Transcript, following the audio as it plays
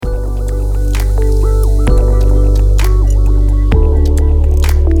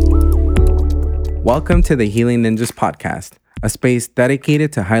Welcome to the Healing Ninjas podcast, a space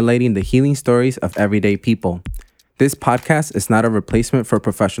dedicated to highlighting the healing stories of everyday people. This podcast is not a replacement for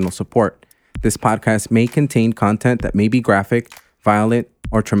professional support. This podcast may contain content that may be graphic, violent,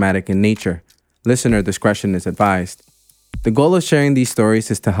 or traumatic in nature. Listener discretion is advised. The goal of sharing these stories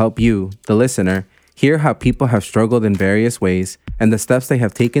is to help you, the listener, hear how people have struggled in various ways and the steps they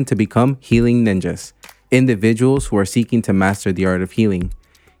have taken to become healing ninjas, individuals who are seeking to master the art of healing.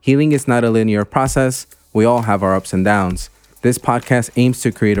 Healing is not a linear process. We all have our ups and downs. This podcast aims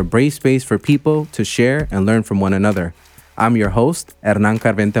to create a brave space for people to share and learn from one another. I'm your host, Hernan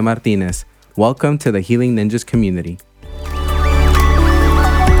Carvente Martinez. Welcome to the Healing Ninjas community.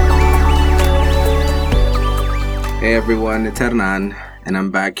 Hey everyone, it's Hernan, and I'm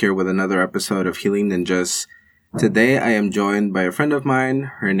back here with another episode of Healing Ninjas. Today I am joined by a friend of mine.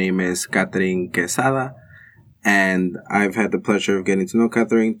 Her name is Catherine Quesada. And I've had the pleasure of getting to know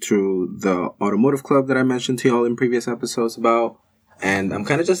Catherine through the automotive club that I mentioned to y'all in previous episodes about. And I'm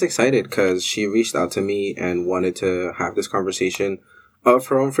kind of just excited because she reached out to me and wanted to have this conversation of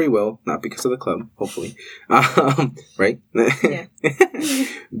her own free will, not because of the club, hopefully. Right? Yeah.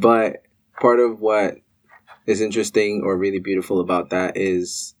 But part of what is interesting or really beautiful about that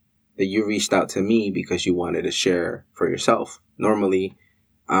is that you reached out to me because you wanted to share for yourself. Normally,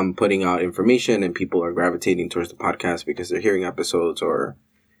 I'm putting out information and people are gravitating towards the podcast because they're hearing episodes or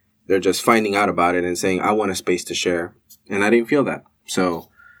they're just finding out about it and saying, I want a space to share. And I didn't feel that. So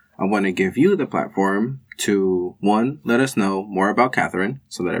I want to give you the platform to, one, let us know more about Catherine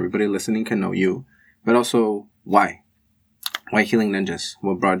so that everybody listening can know you, but also why? Why Healing Ninjas?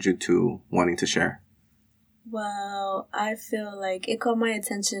 What brought you to wanting to share? Well, I feel like it caught my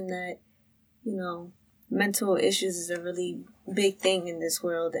attention that, mental issues is a really big thing in this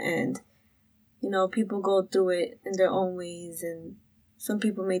world, and people go through it in their own ways, and some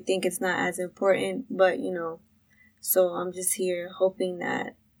people may think it's not as important, but so I'm just here hoping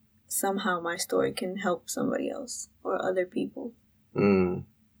that somehow my story can help somebody else or other people.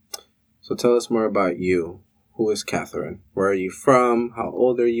 So tell us more about you. Who is Catherine? Where are you from? How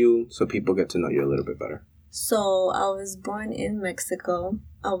old are you? So people get to know you a little bit better. So I was born in Mexico.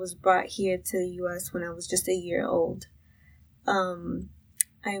 I was brought here to the U.S. when I was just a year old. I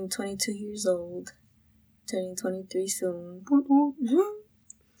am 22 years old, turning 23 soon.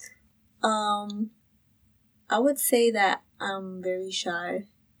 I would say that I'm very shy,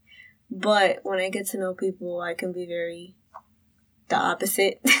 but when I get to know people, I can be very the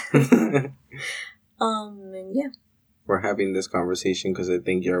opposite. And yeah. We're having this conversation because I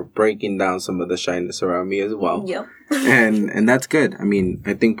think you're breaking down some of the shyness around me as well. Yep. and that's good. I mean,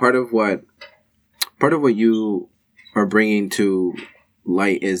 I think part of what you are bringing to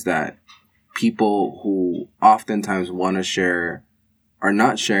light is that people who oftentimes want to share are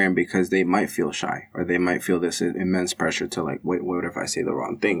not sharing because they might feel shy or they might feel this immense pressure to like, wait, what if I say the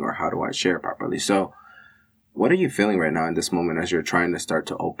wrong thing or how do I share properly? So what are you feeling right now in this moment as you're trying to start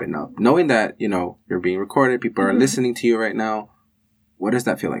to open up? Knowing that, you're being recorded, people are listening to you right now. What does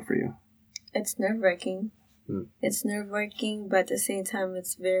that feel like for you? It's nerve-wracking. It's nerve-wracking, but at the same time,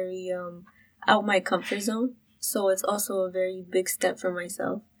 it's very out my comfort zone. So it's also a very big step for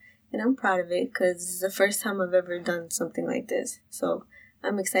myself. And I'm proud of it because this is the first time I've ever done something like this. So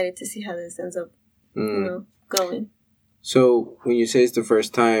I'm excited to see how this ends up, going. So when you say it's the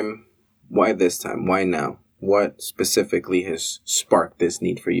first time, why this time? Why now? What specifically has sparked this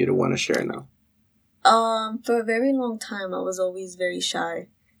need for you to want to share now? For a very long time, I was always very shy,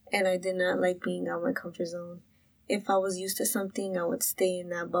 and I did not like being out of my comfort zone. If I was used to something, I would stay in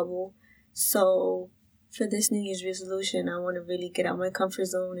that bubble. So for this New Year's resolution, I want to really get out of my comfort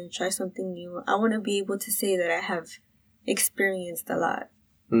zone and try something new. I want to be able to say that I have experienced a lot.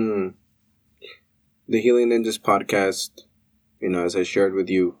 The Healing Ninjas podcast, as I shared with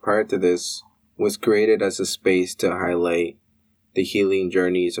you prior to this, was created as a space to highlight the healing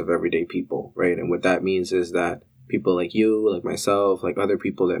journeys of everyday people, right? And what that means is that people like you, like myself, like other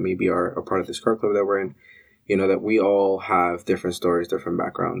people that maybe are a part of this car club that we're in, that we all have different stories, different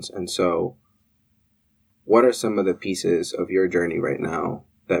backgrounds. And so what are some of the pieces of your journey right now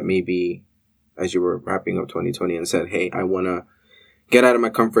that maybe as you were wrapping up 2020 and said, hey, I want to get out of my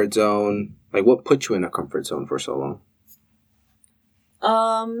comfort zone, like what put you in a comfort zone for so long?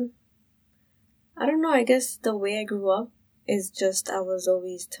 I don't know. I guess the way I grew up is just I was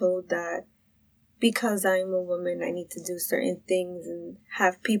always told that because I'm a woman, I need to do certain things and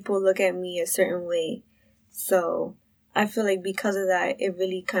have people look at me a certain way. So I feel like because of that, it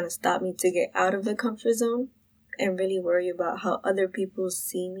really kind of stopped me to get out of the comfort zone and really worry about how other people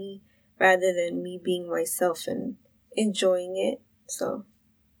see me rather than me being myself and enjoying it. So.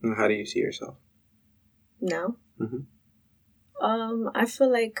 And how do you see yourself? now. Mm-hmm. I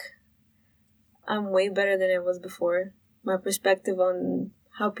feel like I'm way better than I was before. My perspective on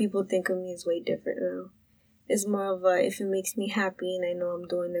how people think of me is way different now. It's more of a, if it makes me happy and I know I'm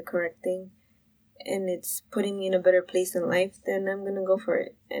doing the correct thing and it's putting me in a better place in life, then I'm gonna go for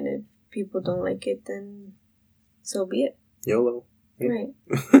it. And if people don't like it, then so be it. YOLO. Right.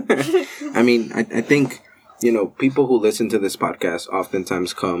 I mean, I think, people who listen to this podcast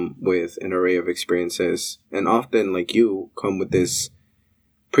oftentimes come with an array of experiences, and often, like you, come with this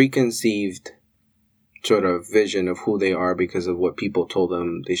preconceived sort of vision of who they are because of what people told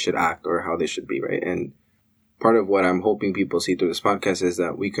them they should act or how they should be, right? And part of what I'm hoping people see through this podcast is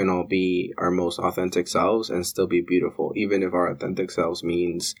that we can all be our most authentic selves and still be beautiful, even if our authentic selves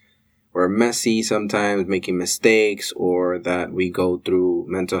means we're messy sometimes, making mistakes, or that we go through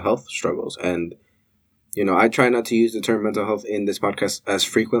mental health struggles. And, I try not to use the term mental health in this podcast as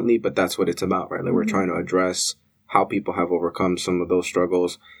frequently, but that's what it's about, right? Like, we're trying to address how people have overcome some of those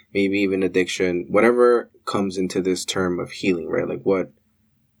struggles, maybe even addiction, whatever comes into this term of healing, right? Like, what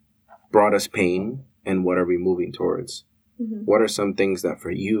brought us pain and what are we moving towards? Mm-hmm. What are some things that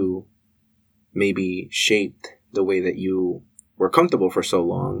for you maybe shaped the way that you were comfortable for so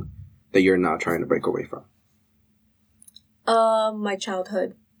long that you're now trying to break away from? My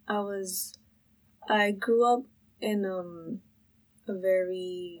childhood. I grew up in a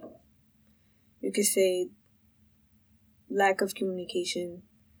very, you could say, lack of communication,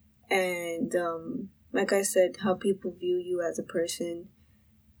 and like I said, how people view you as a person,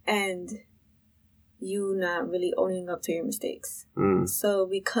 and you not really owning up to your mistakes. So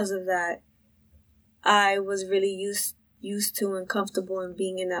because of that, I was really used to and comfortable in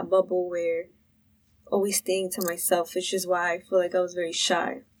being in that bubble where always staying to myself, which is why I feel like I was very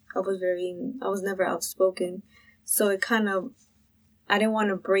shy. I was never outspoken. So it kind of, I didn't want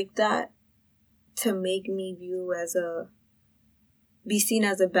to break that to make me be seen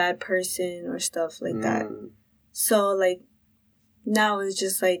as a bad person or stuff like that. So like, now it's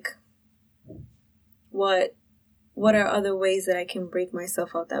just like, what are other ways that I can break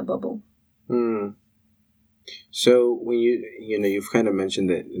myself out that bubble? So when you've kind of mentioned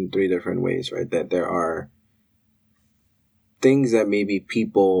it in 3 different ways, right? That there are things that maybe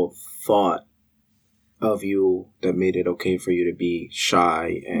people thought of you that made it okay for you to be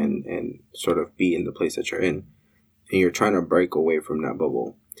shy and sort of be in the place that you're in. And you're trying to break away from that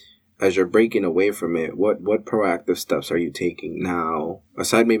bubble. As you're breaking away from it, what proactive steps are you taking now?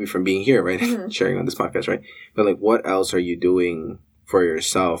 Aside maybe from being here, right? Sharing on this podcast, right? But like, what else are you doing for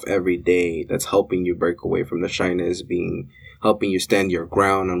yourself every day that's helping you break away from the shyness, helping you stand your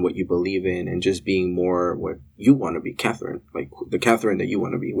ground on what you believe in, and just being more what you want to be, Catherine, like the Catherine that you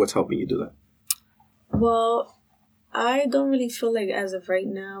want to be? What's helping you do that? Well, I don't really feel like as of right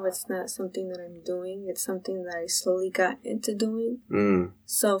now, it's not something that I'm doing. It's something that I slowly got into doing.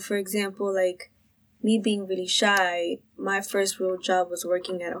 So, for example, like me being really shy, my first real job was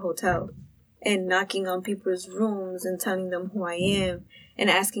working at a hotel and knocking on people's rooms and telling them who I am and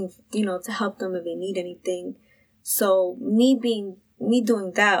asking, to help them if they need anything. So me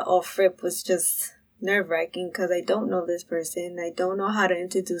doing that off rip was just nerve-wracking because I don't know this person. I don't know how to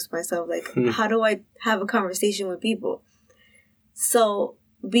introduce myself. Like, how do I have a conversation with people? So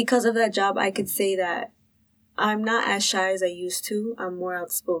because of that job, I could say that I'm not as shy as I used to. I'm more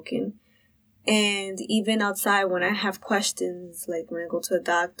outspoken. And even outside, when I have questions, like when I go to the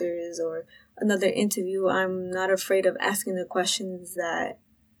doctors or another interview, I'm not afraid of asking the questions that,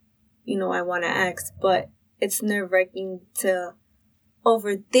 I want to ask. But it's nerve-wracking to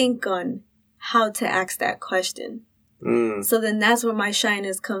overthink on how to ask that question. So then that's where my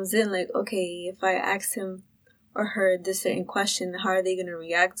shyness comes in. Like, okay, if I ask him or her this certain question, how are they going to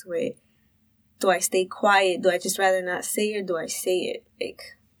react to it? Do I stay quiet? Do I just rather not say it? Or do I say it? Like,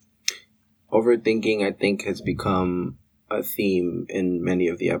 overthinking, I think, has become a theme in many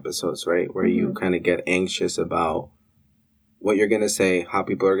of the episodes, right? Where you kind of get anxious about what you're going to say, how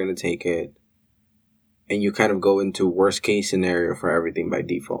people are going to take it. And you kind of go into worst case scenario for everything by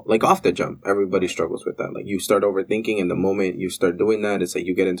default. Like off the jump, everybody struggles with that. Like you start overthinking, and the moment you start doing that, it's like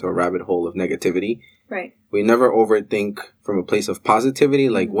you get into a rabbit hole of negativity. Right. We never overthink from a place of positivity.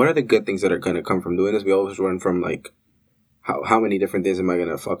 Like, what are the good things that are going to come from doing this? We always run from like, how many different things am I going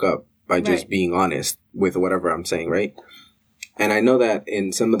to fuck up by just being honest with whatever I'm saying, right? And I know that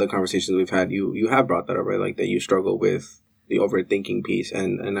in some of the conversations we've had, you have brought that up, right? Like that you struggle with the overthinking piece,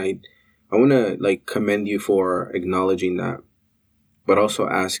 and I want to like commend you for acknowledging that, but also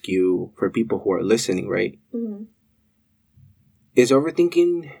ask you, for people who are listening, right? Is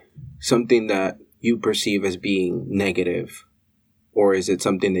overthinking something that you perceive as being negative, or is it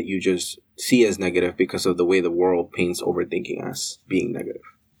something that you just see as negative because of the way the world paints overthinking as being negative?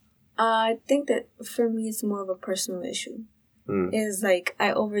 I think that for me, it's more of a personal issue. Is like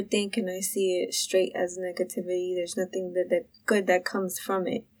I overthink and I see it straight as negativity. There's nothing that good that comes from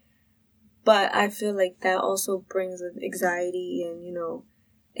it. But I feel like that also brings with anxiety and,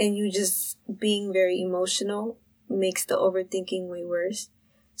 and you just being very emotional makes the overthinking way worse.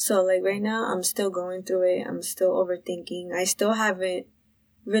 So like right now, I'm still going through it. I'm still overthinking. I still haven't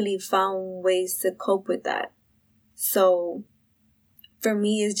really found ways to cope with that. So for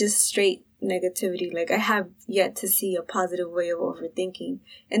me, it's just straight negativity. Like I have yet to see a positive way of overthinking.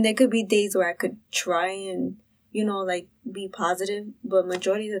 And there could be days where I could try and, like be positive, but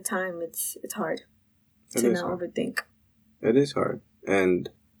majority of the time it's hard to not overthink. It is hard. And,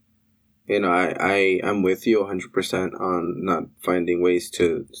 I'm with you 100% on not finding ways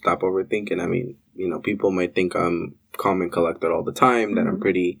to stop overthinking. I mean, people might think I'm calm and collected all the time, that I'm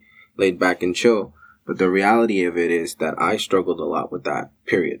pretty laid back and chill. But the reality of it is that I struggled a lot with that,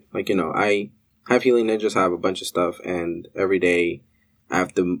 period. Like, I have Healing Ninjas, I have a bunch of stuff, and every day I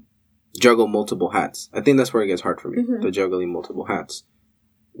have to juggle multiple hats. I think that's where it gets hard for me, the juggling multiple hats.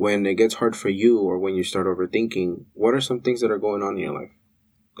 When it gets hard for you or when you start overthinking, what are some things that are going on in your life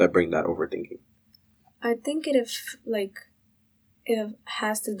that bring that overthinking? I think it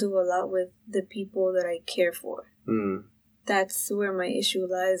has to do a lot with the people that I care for. That's where my issue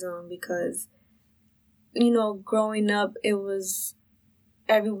lies on because, growing up, it was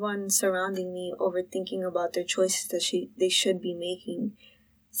everyone surrounding me overthinking about their choices that they should be making.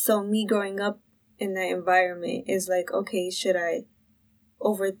 So me growing up in that environment is like, okay, should I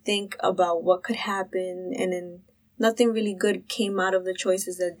overthink about what could happen? And then nothing really good came out of the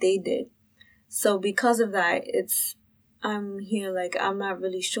choices that they did. So because of that, I'm here like, I'm not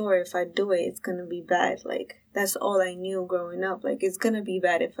really sure if I do it, it's going to be bad. Like, that's all I knew growing up. Like, it's going to be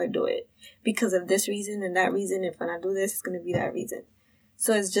bad if I do it because of this reason and that reason. If I not do this, it's going to be that reason.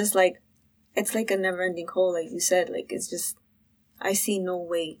 So it's just like, it's like a never ending hole. Like you said, like, it's just, I see no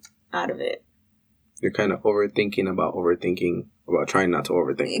way out of it. You're kind of overthinking about trying not to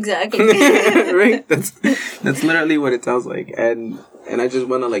overthink. Exactly. Right? That's literally what it sounds like. And I just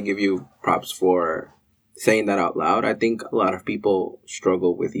want to give you props for saying that out loud. I think a lot of people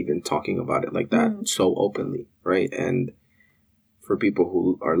struggle with even talking about it like that so openly, right? And for people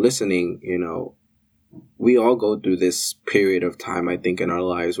who are listening, we all go through this period of time, I think, in our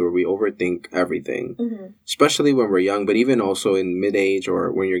lives where we overthink everything, especially when we're young, but even also in mid-age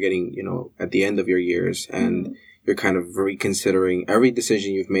or when you're getting, at the end of your years and you're kind of reconsidering every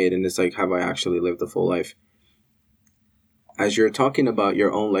decision you've made. And it's like, have I actually lived a full life? As you're talking about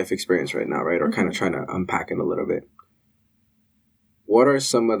your own life experience right now, right? Or kind of trying to unpack it a little bit. What are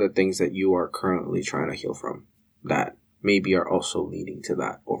some of the things that you are currently trying to heal from that maybe are also leading to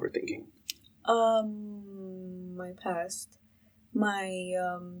that overthinking? My past, my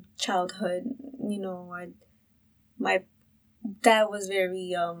childhood, my dad was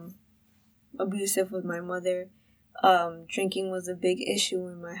very abusive with my mother. Drinking was a big issue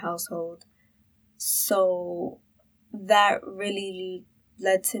in my household. So that really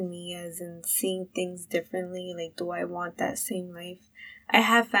led to me as in seeing things differently. Like, do I want that same life? I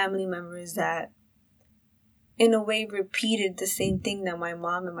have family members that in a way repeated the same thing that my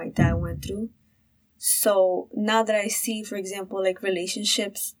mom and my dad went through. So now that I see, for example, like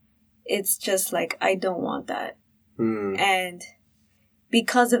relationships, it's just like, I don't want that. And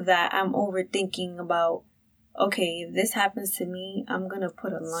because of that, I'm overthinking about, okay, if this happens to me, I'm going to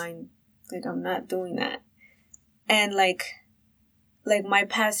put a line. Like, I'm not doing that. And like my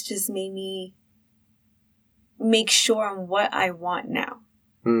past just made me make sure on what I want now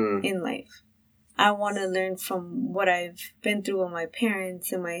in life. I want to learn from what I've been through with my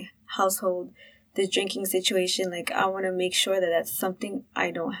parents and my household, the drinking situation. Like, I want to make sure that that's something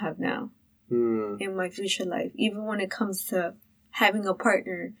I don't have now in my future life. Even when it comes to having a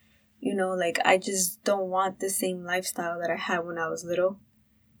partner, like, I just don't want the same lifestyle that I had when I was little.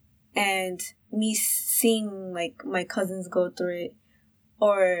 And me seeing, like, my cousins go through it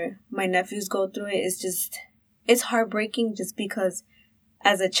or my nephews go through it is just, it's heartbreaking just because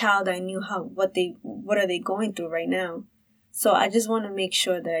as a child, I knew what are they going through right now. So I just want to make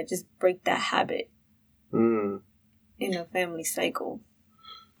sure that I just break that habit in a family cycle.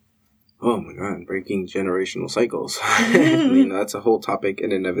 Oh my God, breaking generational cycles. That's a whole topic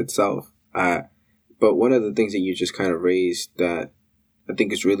in and of itself. But one of the things that you just kind of raised that I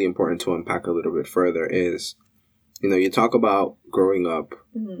think is really important to unpack a little bit further is, you talk about growing up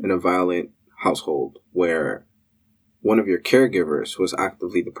in a violent household where one of your caregivers was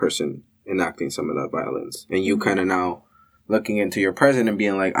actively the person enacting some of that violence. And you kind of now looking into your present and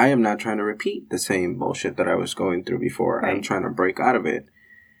being like, I am not trying to repeat the same bullshit that I was going through before. Right. I'm trying to break out of it.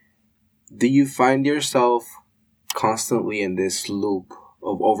 Do you find yourself constantly in this loop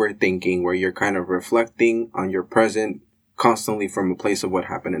of overthinking where you're kind of reflecting on your present constantly from a place of what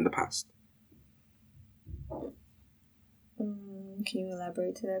happened in the past? Can you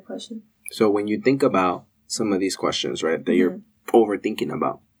elaborate to that question? So when you think about some of these questions, right, that you're overthinking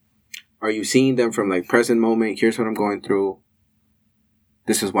about, are you seeing them from like present moment? Here's what I'm going through.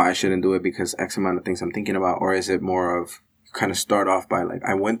 This is why I shouldn't do it because X amount of things I'm thinking about. Or is it more of kind of start off by like,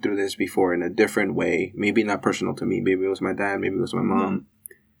 I went through this before in a different way. Maybe not personal to me. Maybe it was my dad. Maybe it was my mom.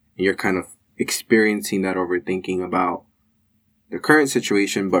 And you're kind of experiencing that overthinking about the current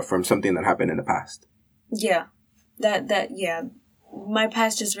situation, but from something that happened in the past. Yeah. Yeah. My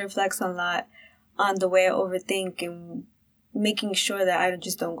past just reflects a lot on the way I overthink and making sure that I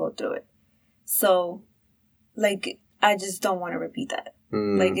just don't go through it. So, like, I just don't want to repeat that.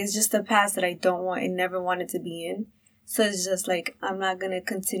 Like, it's just the past that I don't want and never wanted to be in. So it's just like, I'm not going to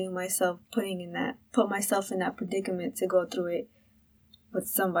continue put myself in that predicament to go through it with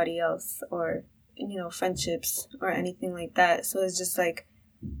somebody else or, friendships or anything like that. So it's just like,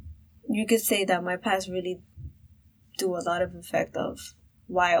 you could say that my past really do a lot of effect of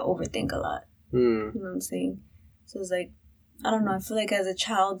why I overthink a lot. You know what I'm saying? So it's like, I don't know. I feel like as a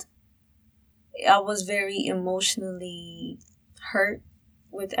child, I was very emotionally hurt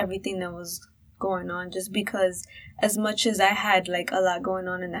with everything that was going on, just because as much as I had like a lot going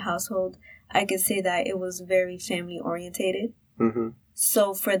on in the household, I could say that it was very family orientated.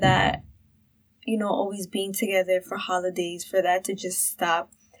 So for that, always being together for holidays, for that to just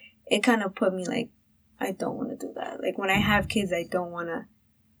stop, it kind of put me like, I don't want to do that. Like when I have kids, I don't want to,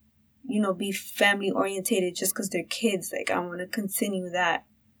 be family orientated just because they're kids. Like I want to continue that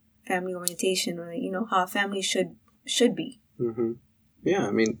family orientation, or how a family should be. Yeah,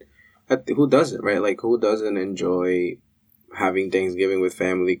 I mean, who doesn't, right? Like who doesn't enjoy having Thanksgiving with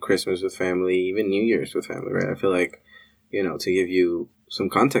family, Christmas with family, even New Year's with family, right? I feel like, to give you some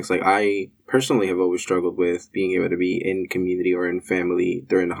context, like I personally have always struggled with being able to be in community or in family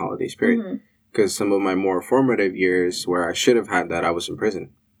during the holidays period. Because some of my more formative years where I should have had that, I was in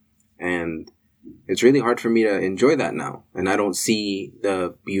prison. And it's really hard for me to enjoy that now. And I don't see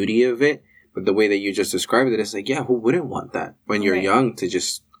the beauty of it. But the way that you just described it, it's like, yeah, who wouldn't want that when you're young, to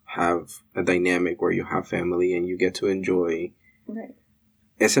just have a dynamic where you have family and you get to enjoy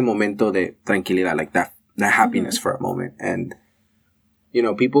ese momento de tranquilidad, like that happiness for a moment. And,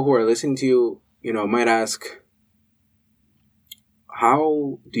 people who are listening to you, might ask,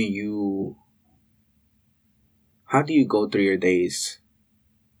 how do you go through your days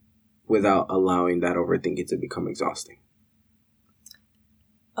without allowing that overthinking to become exhausting?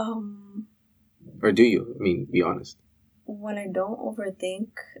 Or do you? I mean, be honest. When I don't overthink,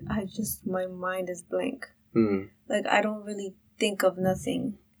 my mind is blank. Like, I don't really think of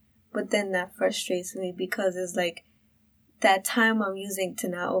nothing. But then that frustrates me because it's like, that time I'm using to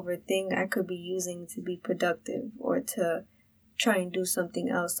not overthink, I could be using to be productive or to try and do something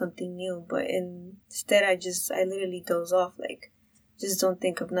else, something new. But instead, I literally doze off, like, just don't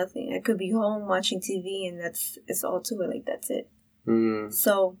think of nothing. I could be home watching TV and it's all to it, like, that's it.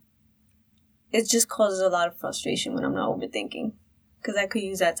 So it just causes a lot of frustration when I'm not overthinking, because I could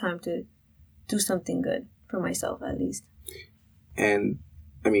use that time to do something good for myself, at least. And,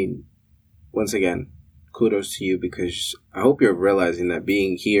 I mean, once again, kudos to you, because I hope you're realizing that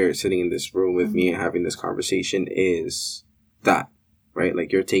being here, sitting in this room with me and having this conversation is that, right?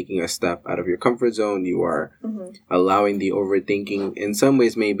 Like, you're taking a step out of your comfort zone. You are allowing the overthinking. In some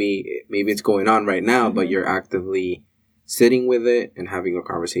ways, maybe it's going on right now, but you're actively sitting with it and having a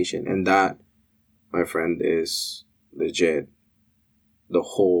conversation. And that, my friend, is legit the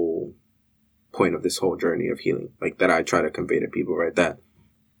whole point of this whole journey of healing, like that I try to convey to people, right? That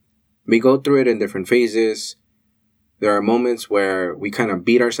we go through it in different phases. There are moments where we kind of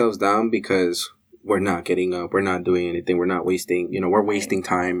beat ourselves down because we're not getting up, we're not doing anything, we're not wasting, we're wasting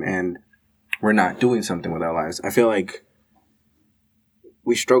time and we're not doing something with our lives. I feel like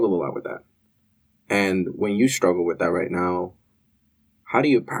we struggle a lot with that. And when you struggle with that right now, how do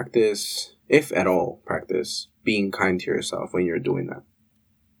you practice, if at all practice, being kind to yourself when you're doing that?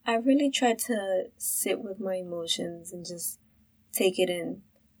 I really try to sit with my emotions and just take it in.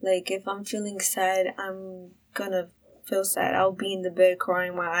 Like, if I'm feeling sad, I'm gonna feel sad. I'll be in the bed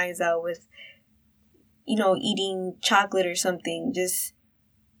crying my eyes out with, eating chocolate or something. Just,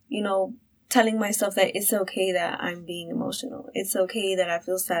 telling myself that it's okay that I'm being emotional. It's okay that I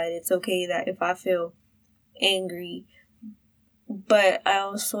feel sad. It's okay that if I feel angry. But I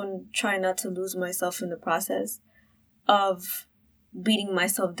also try not to lose myself in the process. of beating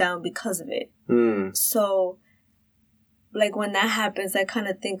myself down because of it. So, like, when that happens, I kind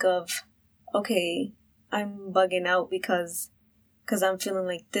of think of, okay, I'm bugging out because I'm feeling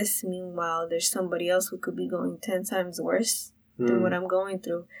like this. Meanwhile, there's somebody else who could be going 10 times worse than what I'm going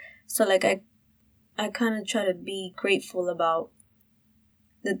through. So, like, I kind of try to be grateful about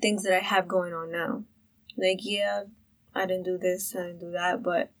the things that I have going on now. Like, yeah, I didn't do this, I didn't do that,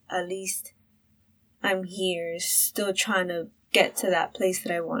 but at least I'm here still trying to get to that place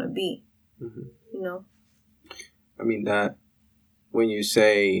that I want to be. You know? I mean, that when you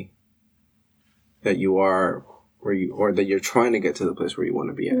say that you are where you, or that you're trying to get to the place where you want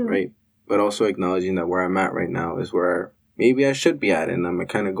to be at, right? But also acknowledging that where I'm at right now is where maybe I should be at, and I'm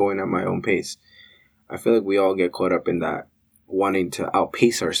kind of going at my own pace. I feel like we all get caught up in that, wanting to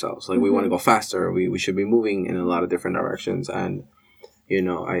outpace ourselves. Like, we want to go faster. We should be moving in a lot of different directions. And,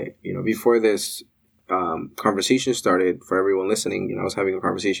 before this conversation started, for everyone listening, I was having a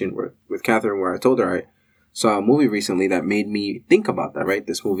conversation with Catherine where I told her I saw a movie recently that made me think about that, right?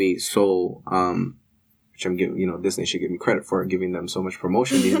 This movie, Soul, which I'm giving, Disney should give me credit for giving them so much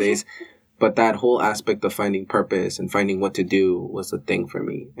promotion these days. But that whole aspect of finding purpose and finding what to do was a thing for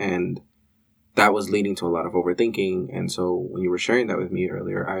me. And that was leading to a lot of overthinking. And so when you were sharing that with me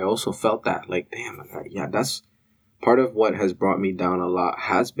earlier, I also felt that, like, damn, yeah, that's part of what has brought me down a lot,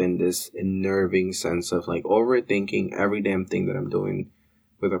 has been this unnerving sense of, like, overthinking every damn thing that I'm doing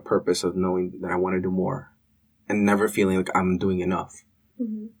with a purpose of knowing that I want to do more and never feeling like I'm doing enough.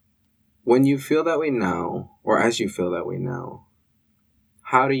 When you feel that way now, or as you feel that way now,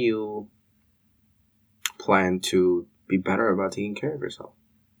 how do you plan to be better about taking care of yourself?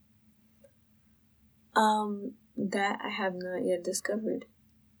 That I have not yet discovered.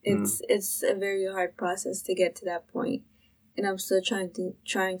 It's a very hard process to get to that point, and I'm still trying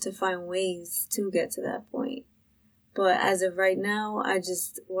to find ways to get to that point. But as of right now, I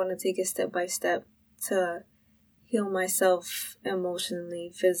just want to take it step by step to heal myself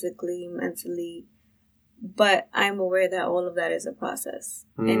emotionally, physically, mentally. But I'm aware that all of that is a process,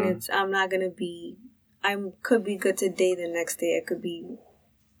 and I'm not gonna be. I could be good today, the next day I could be,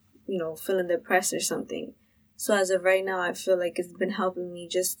 feeling depressed or something. So as of right now, I feel like it's been helping me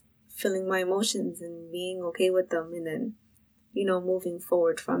just feeling my emotions and being okay with them, and then, moving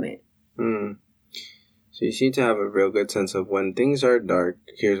forward from it. So you seem to have a real good sense of, when things are dark,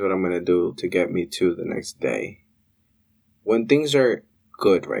 here's what I'm going to do to get me to the next day. When things are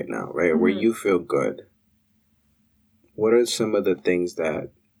good right now, right, where you feel good, what are some of the things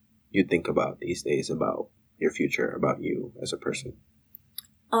that you think about these days about your future, about you as a person?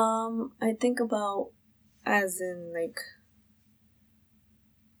 I think about, as in,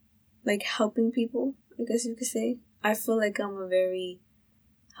 like helping people, I guess you could say. I feel like I'm a very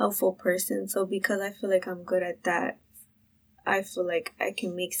helpful person, so because I feel like I'm good at that, I feel like I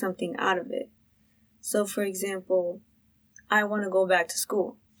can make something out of it. So, for example, I want to go back to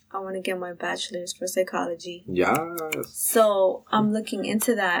school. I want to get my bachelor's for psychology. Yes. So I'm looking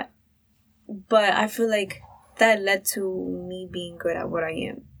into that, but I feel like that led to me being good at what I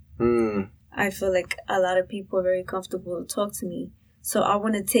am. I feel like a lot of people are very comfortable to talk to me. So I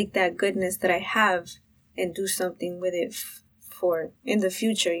want to take that goodness that I have and do something with it for in the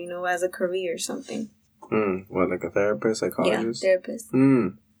future, as a career or something. What, like a therapist, psychologist? Yeah, therapist.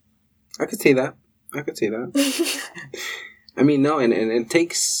 I could see that. I mean, no, and it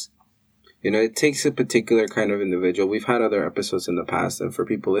takes, it takes a particular kind of individual. We've had other episodes in the past, and for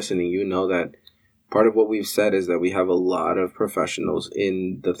people listening, that part of what we've said is that we have a lot of professionals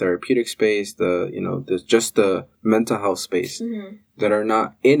in the therapeutic space, just the mental health space, that are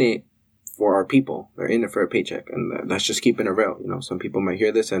not in it for our people. They're in it for a paycheck, and that's just keeping it real. Some people might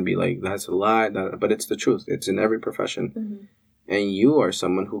hear this and be like, that's a lie, but it's the truth. It's in every profession. And you are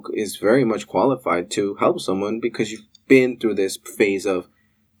someone who is very much qualified to help someone because you've been through this phase of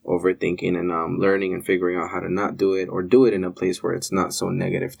overthinking and learning and figuring out how to not do it, or do it in a place where it's not so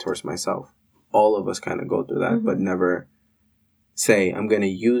negative towards myself. All of us kind of go through that, but never say, I'm going to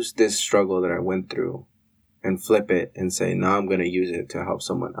use this struggle that I went through and flip it and say, now I'm going to use it to help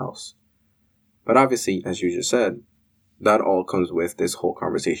someone else. But obviously, as you just said, that all comes with this whole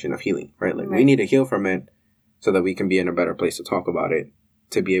conversation of healing, right? Like, we need to heal from it so that we can be in a better place to talk about it,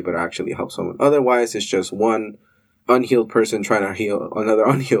 to be able to actually help someone. Otherwise, it's just one unhealed person trying to heal another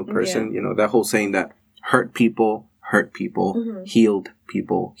unhealed person. That whole saying that hurt people hurt people, healed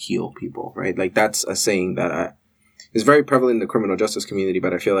people heal people, right? Like, that's a saying that is very prevalent in the criminal justice community,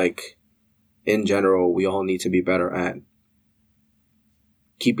 but I feel like in general, we all need to be better at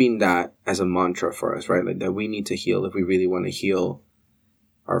keeping that as a mantra for us, right? Like, that we need to heal if we really want to heal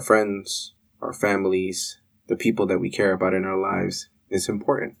our friends, our families, the people that we care about in our lives, it's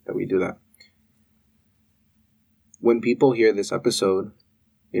important that we do that. When people hear this episode,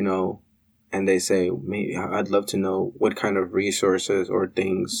 and they say, maybe I'd love to know what kind of resources or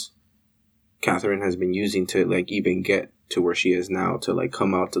things Catherine has been using to even get to where she is now, to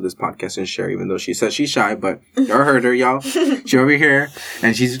come out to this podcast and share, even though she says she's shy, but y'all heard her, y'all. She's over here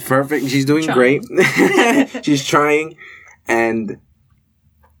and she's perfect. She's doing great. She's trying. And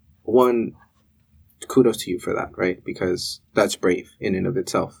one, kudos to you for that, right? Because that's brave in and of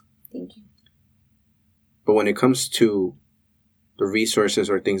itself. Thank you. But when it comes to the resources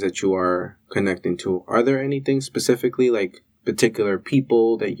or things that you are connecting to, are there anything specifically, like particular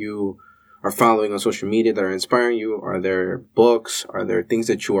people that you are following on social media that are inspiring you? Are there books? Are there things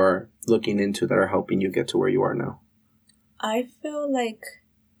that you are looking into that are helping you get to where you are now? I feel like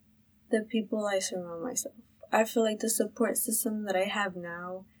the people I surround myself. I feel like the support system that I have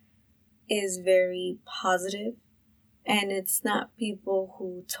now is very positive. And it's not people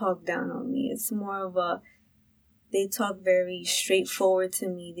who talk down on me. It's more of they talk very straightforward to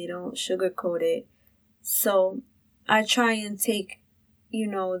me. They don't sugarcoat it. So I try and take,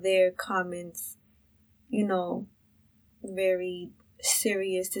 their comments, very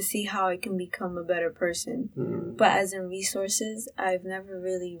serious to see how I can become a better person. Mm. But as in resources, I've never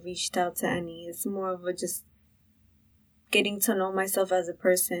really reached out to any. It's more of just getting to know myself as a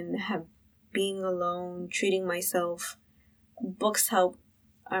person, being alone, treating myself. Books help.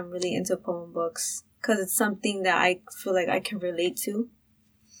 I'm really into poem books because it's something that I feel like I can relate to.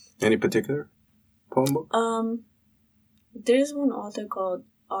 Any particular poem book? There's one author called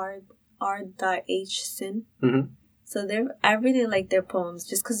R.H. Sin. Mm-hmm. So I really like their poems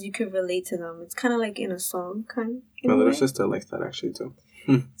just because you can relate to them. It's kind of like in a song, My little sister likes that actually too.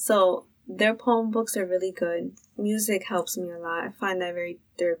 So their poem books are really good. Music helps me a lot. I find that very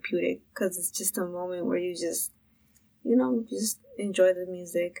therapeutic because it's just a moment where you just, just enjoy the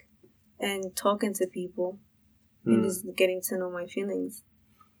music and talking to people and just getting to know my feelings.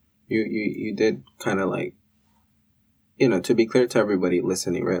 You did kind of to be clear to everybody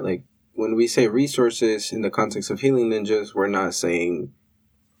listening, right? Like when we say resources in the context of Healing Ninjas, we're not saying,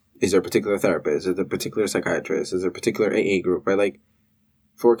 is there a particular therapist? Is there a particular psychiatrist? Is there a particular AA group, right? Like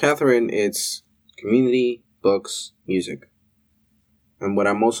for Catherine, it's community, books, music. And what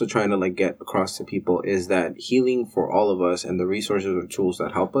I'm also trying to get across to people is that healing for all of us and the resources or tools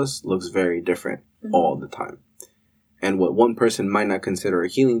that help us looks very different all the time. And what one person might not consider a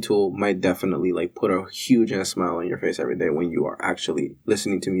healing tool might definitely put a huge ass smile on your face every day when you are actually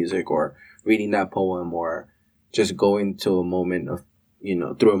listening to music or reading that poem or just going to a moment of,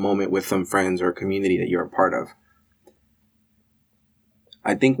 through a moment with some friends or a community that you're a part of.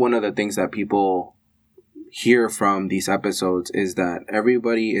 I think one of the things that people hear from these episodes is that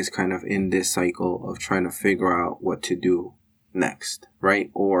everybody is kind of in this cycle of trying to figure out what to do next,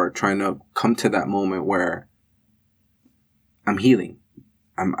 right? Or trying to come to that moment where I'm healing.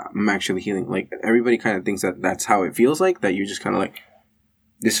 I'm actually healing. Everybody kind of thinks that that's how it feels like, that you just kind of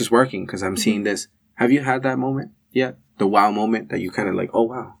this is working because I'm seeing this. Have you had that moment yet? The wow moment that you kind of oh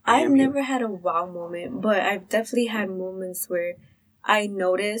wow. I've never had a wow moment, but I've definitely had moments where I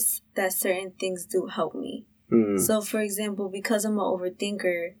notice that certain things do help me. So for example, because I'm an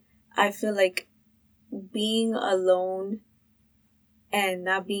overthinker, I feel like being alone and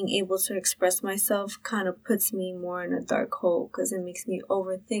not being able to express myself kind of puts me more in a dark hole because it makes me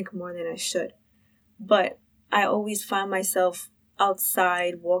overthink more than I should. But I always find myself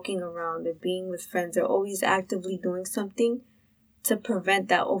outside, walking around or being with friends or always actively doing something to prevent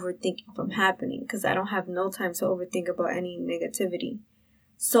that overthinking from happening because I don't have no time to overthink about any negativity.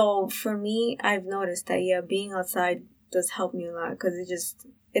 So for me, I've noticed that, being outside does help me a lot because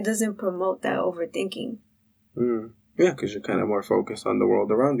it doesn't promote that overthinking. Yeah, because you're kind of more focused on the world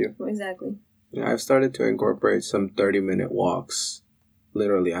around you. Exactly. Yeah, I've started to incorporate some 30-minute walks.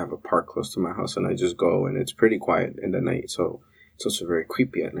 Literally, I have a park close to my house, and I just go, and it's pretty quiet in the night, so it's also very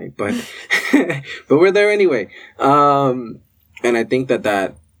creepy at night. But but we're there anyway. And I think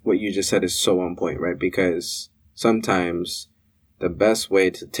that what you just said is so on point, right? Because sometimes the best way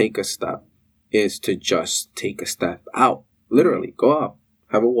to take a step is to just take a step out. Literally, go out,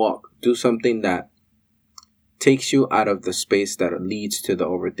 have a walk, do something that takes you out of the space that leads to the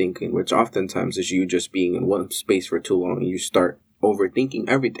overthinking, which oftentimes is you just being in one space for too long and you start overthinking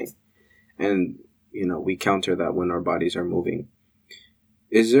everything. And, we counter that when our bodies are moving.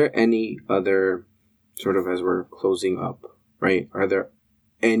 Is there any other, sort of as we're closing up, right? Are there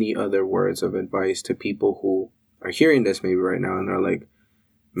any other words of advice to people who are hearing this maybe right now and they're like,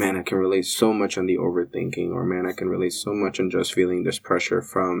 man, I can relate so much on the overthinking, or man, I can relate so much on just feeling this pressure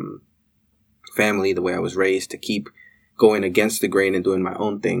from family, the way I was raised, to keep going against the grain and doing my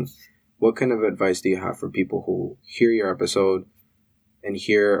own thing. What kind of advice do you have for people who hear your episode and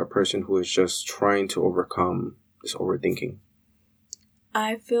hear a person who is just trying to overcome this overthinking?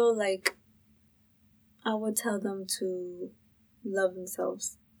 I feel like I would tell them to love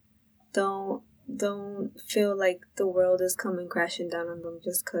themselves. Don't feel like the world is coming crashing down on them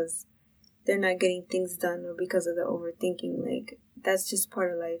just because they're not getting things done or because of the overthinking. Like, that's just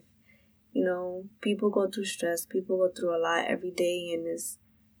part of life. You know, people go through stress. People go through a lot every day, and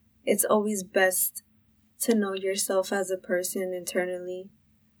it's always best to know yourself as a person internally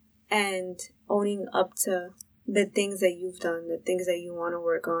and owning up to the things that you've done, the things that you want to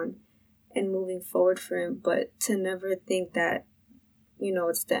work on, and moving forward for it. But to never think that, you know,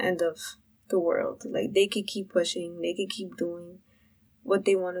 it's the end of the world. Like, they could keep pushing. They could keep doing what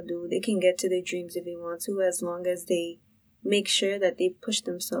they want to do. They can get to their dreams if they want to, as long as they make sure that they push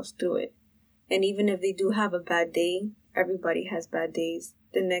themselves through it. And even if they do have a bad day, everybody has bad days.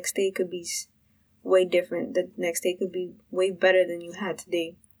 The next day could be way different. The next day could be way better than you had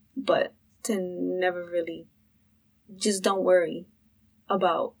today. But to never really, just don't worry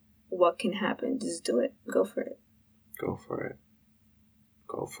about what can happen. Just do it. Go for it. Go for it.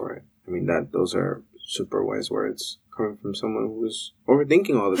 Go for it. I mean, those are super wise words coming from someone who's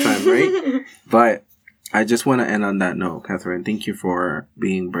overthinking all the time, right? But I just want to end on that note, Catherine. Thank you for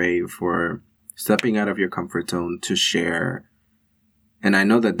being brave, for stepping out of your comfort zone to share. And I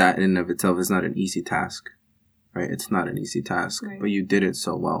know that in and of itself is not an easy task, right? It's not an easy task, right. But you did it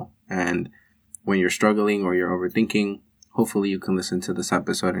so well. And when you're struggling or you're overthinking, hopefully you can listen to this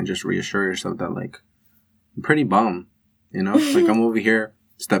episode and just reassure yourself that, like, I'm pretty bummed, you know? Like, I'm over here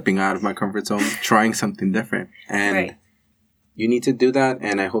stepping out of my comfort zone, trying something different. And right. You need to do that.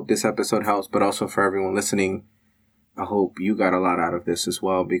 And I hope this episode helps, but also for everyone listening, I hope you got a lot out of this as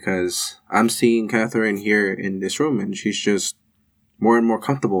well, because I'm seeing Catherine here in this room and she's just more and more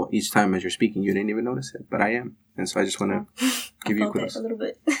comfortable each time as you're speaking. You didn't even notice it, but I am. And so I just want to give you kudos. A little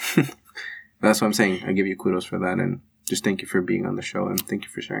bit. That's what I'm saying. I give you kudos for that. And just thank you for being on the show and thank you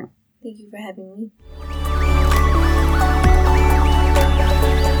for sharing. Thank you for having me.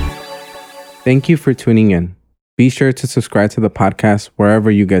 Thank you for tuning in. Be sure to subscribe to the podcast wherever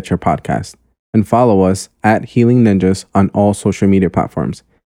you get your podcast and follow us at Healing Ninjas on all social media platforms.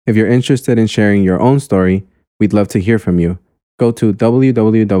 If you're interested in sharing your own story, we'd love to hear from you. Go to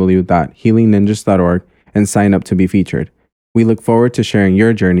www.healingninjas.org and sign up to be featured. We look forward to sharing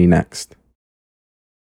your journey next.